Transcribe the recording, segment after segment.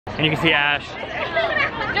And you can see Ash.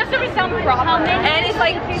 Just so we sound proper. And it's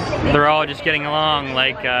like they're all just getting along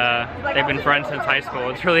like they've been friends since high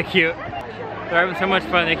school. It's really cute. They're having so much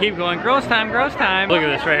fun. They keep going, girls time, girls time. Look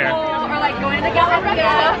at this right here. Or like going to the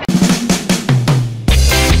gallery.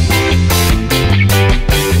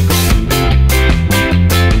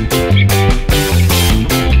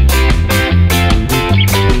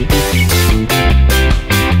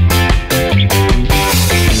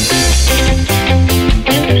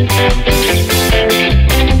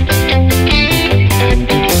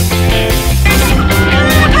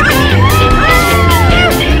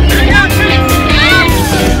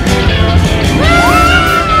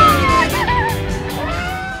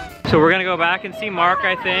 So we're gonna go back and see Mark,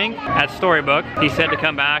 I think, at Storybook. He said to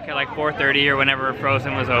come back at like 4:30 or whenever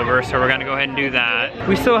Frozen was over, so we're gonna go ahead and do that.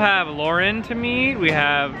 We still have Lauren to meet. We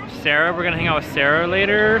have Sarah. We're gonna hang out with Sarah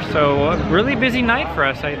later. So a really busy night for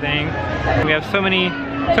us, I think. We have so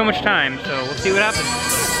much time, so we'll see what happens.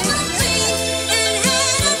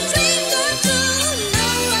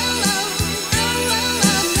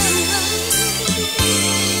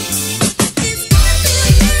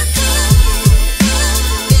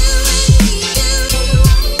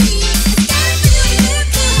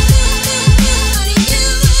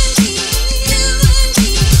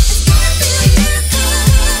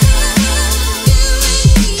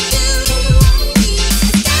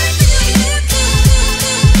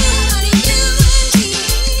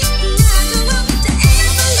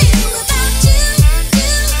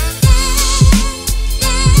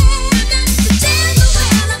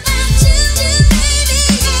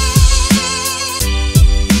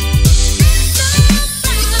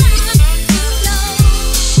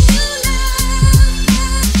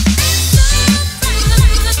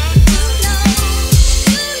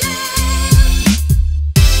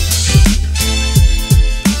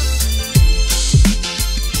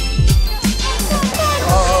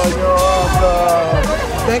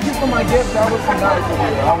 Thank you for my gift. That was so nice of you.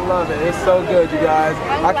 I love it. It's so good, you guys.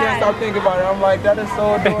 I can't stop thinking about it. I'm like, that is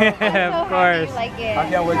so adorable. Of course. I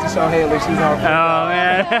can't wait to show Haley. She's on. Oh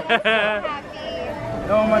man.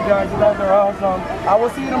 Oh my God, you guys are awesome. I will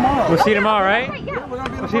see you tomorrow. We'll see you tomorrow, right? Yeah,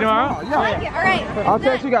 We'll see you tomorrow? Yeah. All right. I'll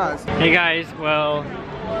text you guys. Hey guys, well,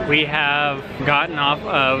 we have gotten off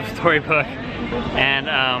of Storybook and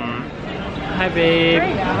hi babe.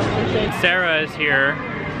 Sarah is here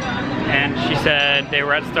and she said they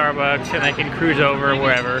were at Starbucks and they can cruise over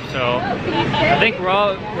wherever. So I think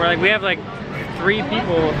we have like 3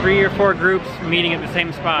 or 4 groups meeting at the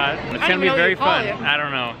same spot. It's gonna be very fun. I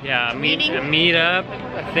don't know. Yeah, a meetup,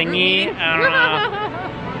 a thingy. I don't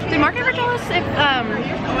know. Did Mark ever tell us if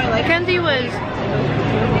Kenzie was?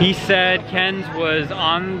 He said Ken's was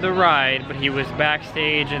on the ride, but he was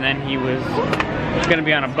backstage, and then he was gonna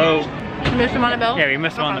be on a boat. You missed him on a boat? Yeah, we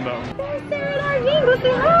missed him on the boat. There's Sarah and Arlene. Go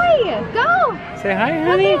say hi. Go. Say hi,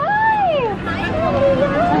 honey. Say hi. Hi.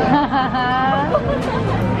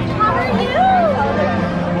 How are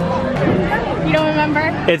you? You don't remember?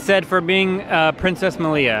 It said for being Princess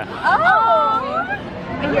Malia. Oh.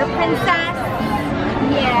 And your princess.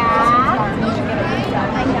 Yeah.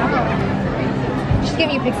 I know. She's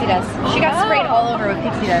giving you pixie dust. She got sprayed all over with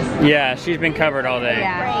pixie dust. Yeah, she's been covered all day.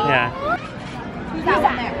 Yeah. Who's that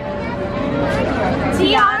one there?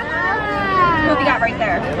 Tiana. Who we got right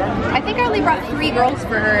there? I think I only brought 3 girls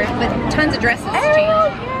for her with tons of dresses to change.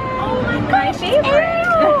 Oh my God, my favorite.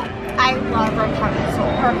 I love Rapunzel.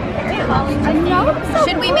 I know.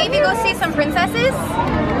 Should we maybe go see some princesses?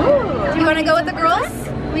 Ooh. Do you want to go with the girls?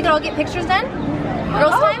 We could all get pictures then?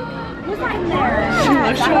 Girls time? Who's in there? She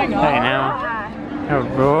loves showing off. I know.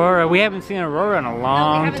 Aurora. We haven't seen Aurora in a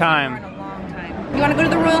long time. You want to go to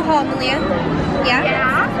the Royal Hall, Malia? Yeah?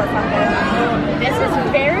 Yeah. This is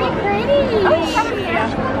very pretty.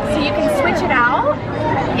 So you can switch it out?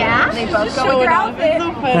 Yeah. They both go with your outfit.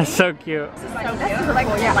 That's so cute. This is so cute. Like,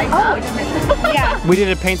 oh, yeah. We did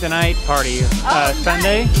a paint the night party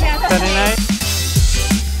Sunday. Yeah, Sunday night.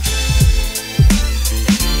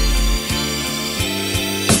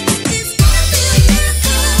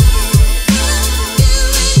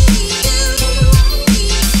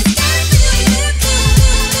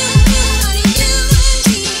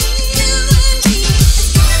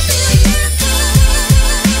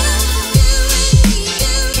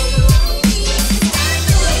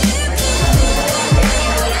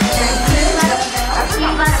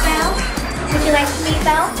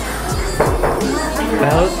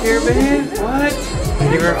 Belle's here, babe? What?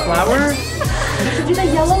 Give her a flower? You should do the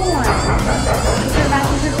yellow one. It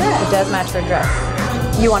matches her dress. It does match her dress.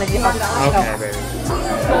 You want to do that? Okay, baby.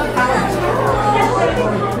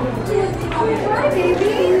 Hi,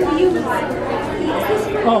 baby.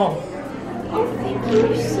 Oh. Oh, thank you.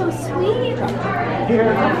 You're so sweet.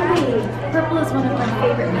 Here. Purple is one of my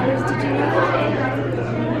favorite colors. Did you know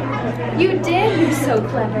that? You did? You're so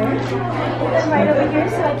clever. Put them right over here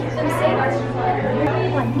so I keep them safe.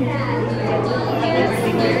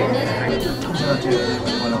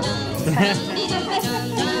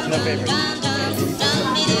 No favorite.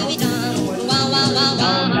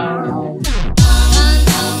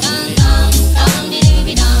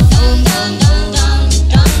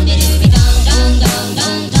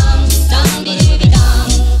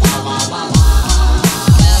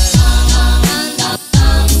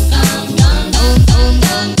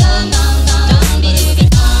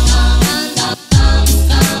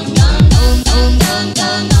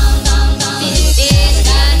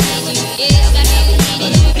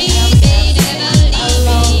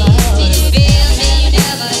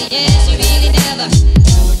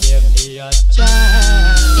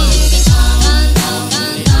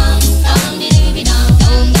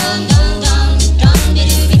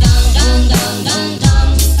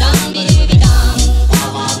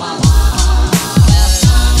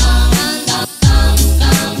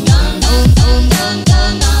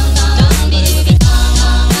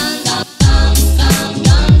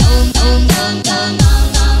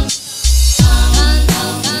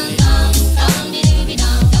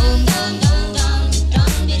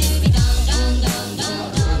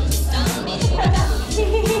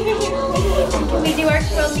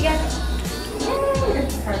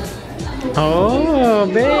 Oh,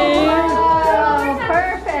 babe. Oh,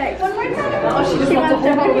 perfect. One more time. Oh, she just wants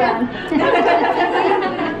to hold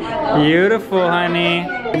on. Beautiful, honey.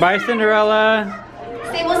 Bye, Cinderella.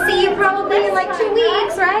 Say we'll see you probably in like 2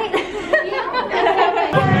 weeks, right?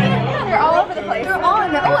 They're all over the place. They're all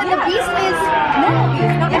in the, oh, and the beast is, no,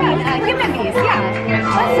 not human beast, yeah.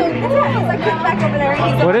 That's so cool. It's like he's back over there.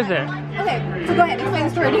 He's What is it? Okay, so go ahead, explain the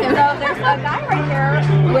story to him. So there's a guy right here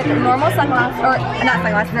with normal sunglasses, or not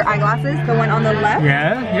sunglasses, they're eyeglasses, the one on the left.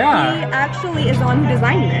 Yeah, He yeah. actually is the one who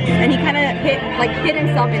designed this, and he kind of hid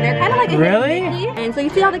himself in there, kind of like a Really? hidden Mickey. And so you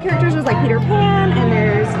see all the characters. There's like Peter Pan, and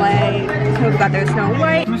there's like we've got there's Snow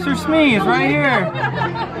White. Mr. Smee is right here.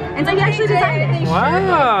 And so he actually designed it.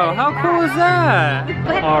 Wow, how cool is that?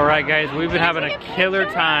 All right, guys, we've been having a killer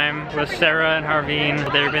time with Sarah and Harveen.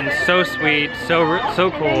 They've been so sweet, so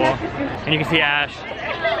cool. And you can see Ash.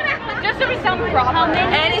 Just so we sound problem.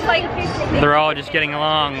 And it's like They're all just getting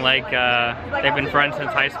along like they've been friends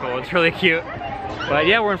since high school. It's really cute. But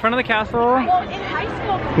yeah, we're in front of the castle. in high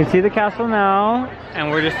school. You can see the castle now.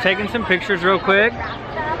 And we're just taking some pictures real quick.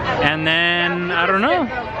 And then, I don't know,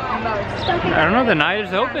 the night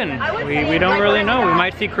is open. We don't really know. We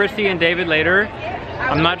might see Christy and David later.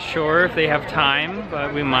 I'm not sure if they have time,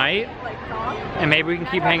 but we might. And maybe we can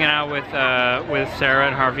keep hanging out with Sarah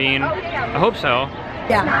and Harveen. I hope so.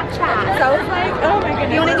 Yeah. Snapchat. So I was like, oh my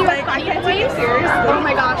goodness. You want to do like, a funny voice? Oh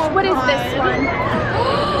my gosh, what is this one?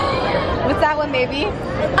 What's that one, baby?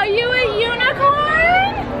 Are you a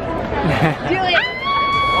unicorn? Julia.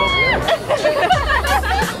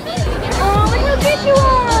 Oh, look how good you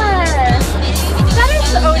are! That is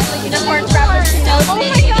so, oh, it's like unicorn frappuccino. Oh my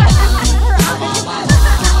god!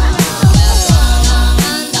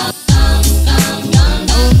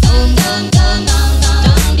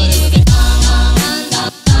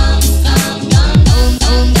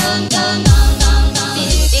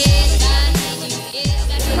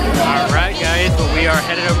 Alright guys, well we are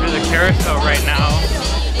headed over to the carousel right now.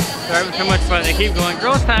 They're having so much fun. They keep going,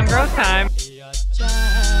 girls time, girls time.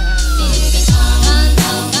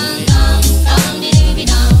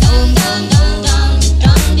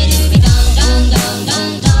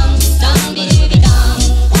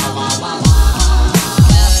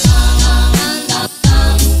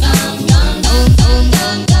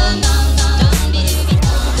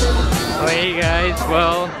 Oh hey guys,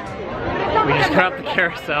 well, we just got off the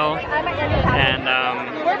carousel and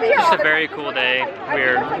it's just a very cool day.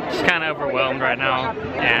 We're just kind of overwhelmed right now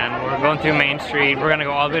and we're going through Main Street. We're gonna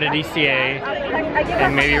go all the way to DCA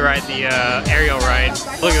and maybe ride the aerial ride.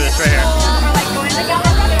 Look at this right here.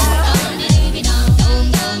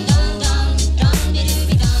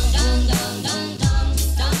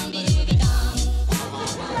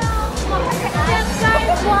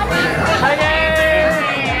 Hi guys!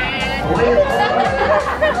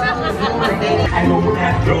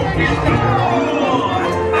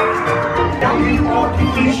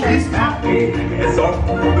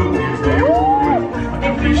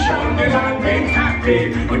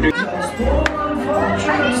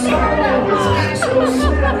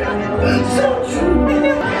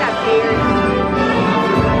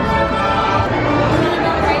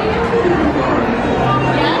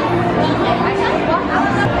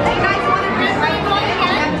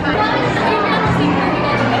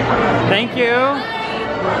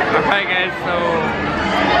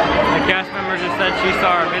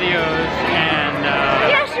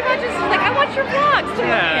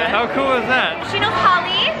 How cool is that? She knows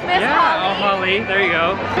Holly. Miss Yeah, oh Holly. Holly, there you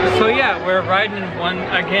go. So yeah, we're riding one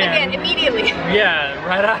again. Again, immediately. Yeah,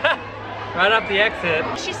 right off the exit.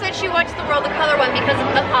 She said she watched the World of Color one because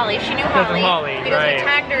of Holly. She knew Because of Holly. Holly, because right. we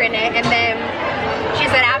tagged her in it, and then she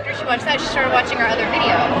said after she watched that, she started watching our other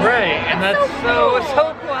videos. Right, and that's so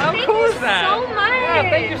cool. How Thank cool you is that? so much. Yeah,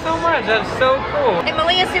 thank you so much. That's so cool. And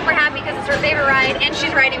Malia's super happy because it's her favorite ride, and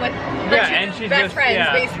she's riding with Yeah, and she's best just friends,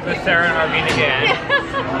 basically. with Sarah and Arvina gang.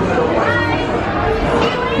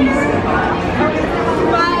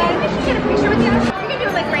 Bye. Can she get a picture with you? We can do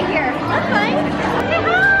it like right here. That's fine. Say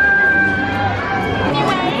hi.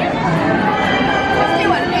 Anyways, let's do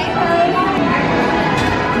one, okay?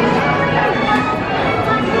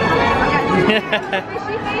 She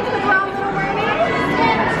face the brown little mermaid.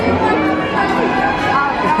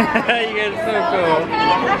 You guys are so cool.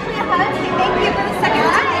 Actually, a hug. Thank you for the second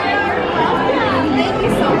time. You're welcome. Thank you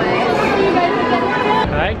so much.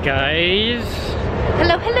 Hi guys.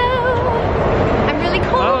 Hello, hello. I'm really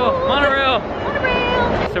cold. Oh, monorail.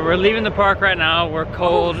 Monorail. So we're leaving the park right now. We're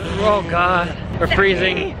cold. Oh God, we're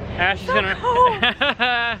freezing. Ash is in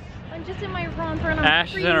I'm just in my romper and I'm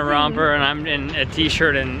Ash is in a romper and I'm in a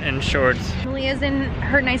t-shirt and shorts. Malia's in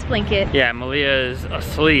her nice blanket. Yeah, Malia is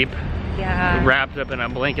asleep, Yeah. wrapped up in a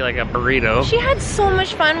blanket like a burrito. She had so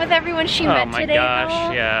much fun with everyone she met Oh my today. gosh,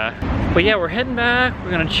 though. yeah. But yeah, we're heading back. We're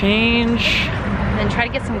gonna change. And then try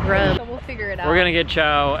to get some grub. So we'll figure it out. We're gonna get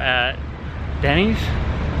chow at Denny's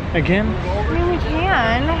again. I mean, we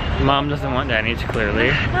can. Mom doesn't want Denny's, clearly.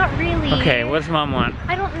 Not really. Okay, what does Mom want?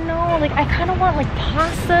 I don't know. Like, I kind of want like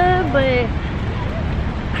pasta, but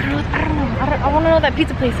I don't know. I want to know what that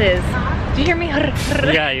pizza place is. Do you hear me?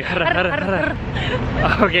 Yeah, you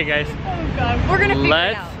Okay, guys. Oh God. We're gonna figure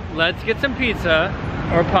it out. Let's get some pizza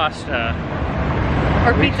or pasta.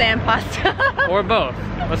 Or pizza and pasta. Or both.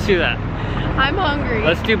 Let's do that. I'm hungry.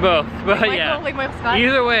 Let's do both. But Michael, yeah. like Michael Scott.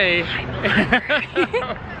 Either way.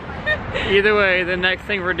 Either way, the next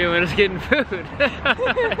thing we're doing is getting food.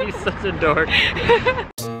 He's such a dork.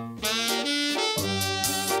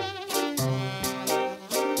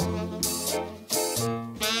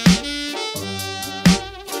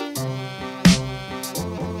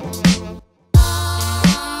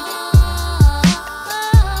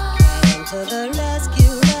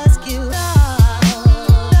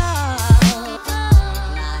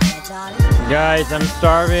 Guys, I'm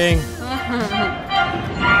starving. It's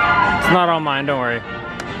not all mine, don't worry.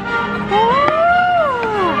 I'm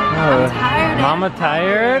tired. Mama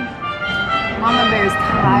tired? Mama Bear's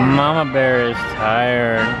tired. Mama Bear is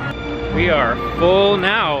tired. We are full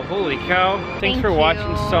now. Holy cow. Thanks Thank for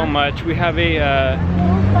watching you. so much. We have a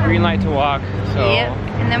green light to walk, so. Yep.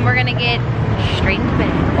 And then we're gonna get straight into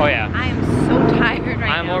bed. Oh yeah. I am so tired right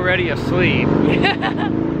now. I'm already asleep.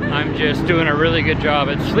 I'm just doing a really good job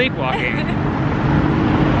at sleepwalking.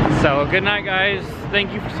 So good night guys.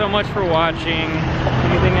 Thank you so much for watching.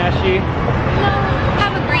 Anything, Ashley?